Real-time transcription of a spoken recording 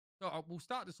So we'll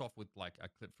start this off with like a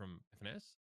clip from FNS.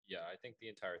 Yeah, I think the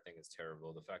entire thing is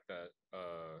terrible. The fact that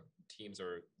teams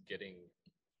are getting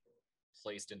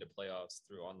placed into playoffs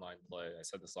through online play. I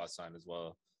said this last time as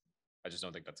well. I just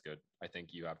don't think that's good. I think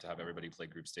you have to have everybody play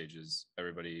group stages.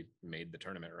 Everybody made the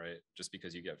tournament, right? Just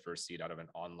because you get first seed out of an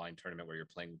online tournament where you're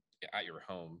playing at your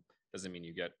home doesn't mean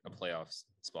you get a playoff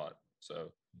spot.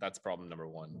 So that's problem number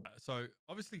one. So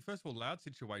obviously, first of all, Loud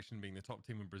situation being the top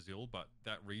team in Brazil, but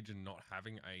that region not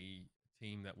having a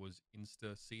team that was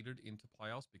insta seeded into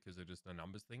playoffs because of just a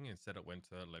numbers thing. Instead, it went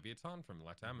to Leviathan from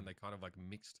Latam, and they kind of like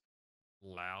mixed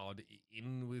Loud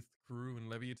in with Crew and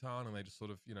Leviathan, and they just sort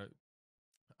of,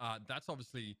 that's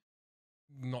obviously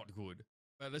not good.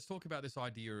 But let's talk about this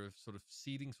idea of sort of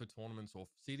seedings for tournaments or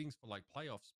seedings for like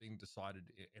playoffs being decided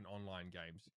in online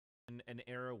games. In an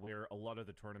era where a lot of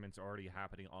the tournaments are already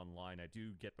happening online, I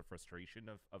do get the frustration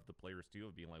of the players too,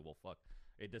 of being like, well, fuck,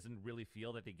 it doesn't really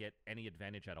feel that they get any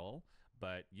advantage at all.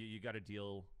 But you got to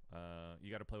deal,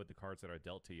 you got to play with the cards that are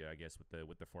dealt to you, I guess,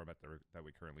 with the format that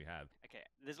we currently have. Okay,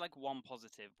 there's like one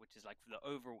positive, which is like for the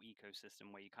overall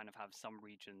ecosystem, where you kind of have some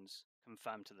regions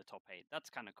confirmed to the top 8. That's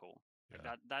kind of cool. Like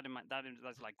Yeah.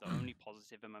 that's like the only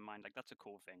positive in my mind. Like that's a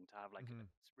cool thing to have, like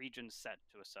regions set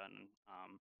to a certain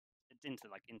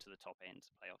into the top 8 into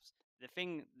playoffs. The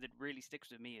thing that really sticks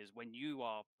with me is when you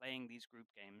are playing these group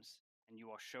games and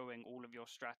you are showing all of your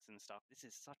strats and stuff. This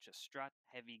is such a strat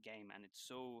heavy game, and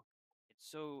it's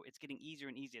getting easier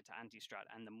and easier to anti-strat,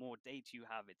 and the more data you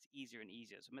have, it's easier and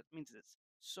easier. So it means it's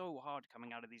so hard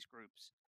coming out of these groups